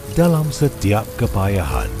Dalam setiap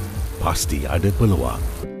kepayahan, pasti ada peluang.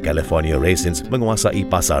 California Raisins menguasai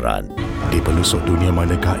pasaran di pelosok dunia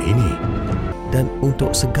manakah ini dan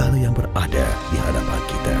untuk segala yang berada di hadapan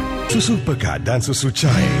kita. Susu pekat dan susu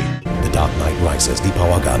cair. The Dark Knight Rises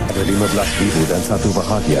dipawarkan Ada 15,001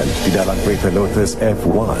 bahagian di dalam kereta Lotus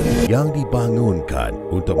F1 yang dibangunkan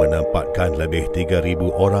untuk menempatkan lebih 3,000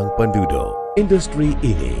 orang penduduk. Industri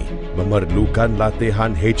ini memerlukan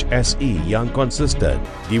latihan HSE yang konsisten,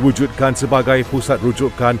 diwujudkan sebagai pusat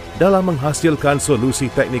rujukan dalam menghasilkan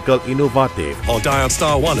solusi teknikal inovatif. Or dial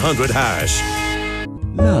 *100#.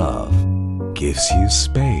 Love gives you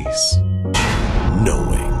space.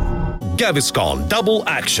 Knowing. Gaviscon Double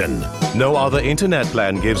Action. No other internet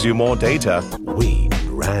plan gives you more data. We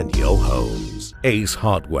ran your homes. Ace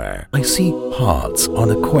Hardware. I see hearts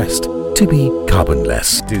on a quest to be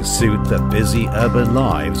carbonless, to suit the busy urban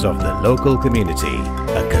lives of the local community.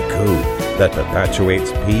 A cocoon that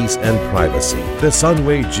perpetuates peace and privacy. The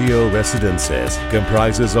Sunway Geo Residences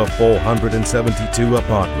comprises of 472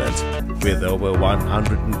 apartments with over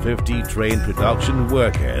 150 trained production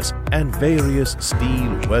workers and various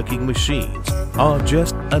steel working machines are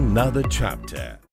just another chapter.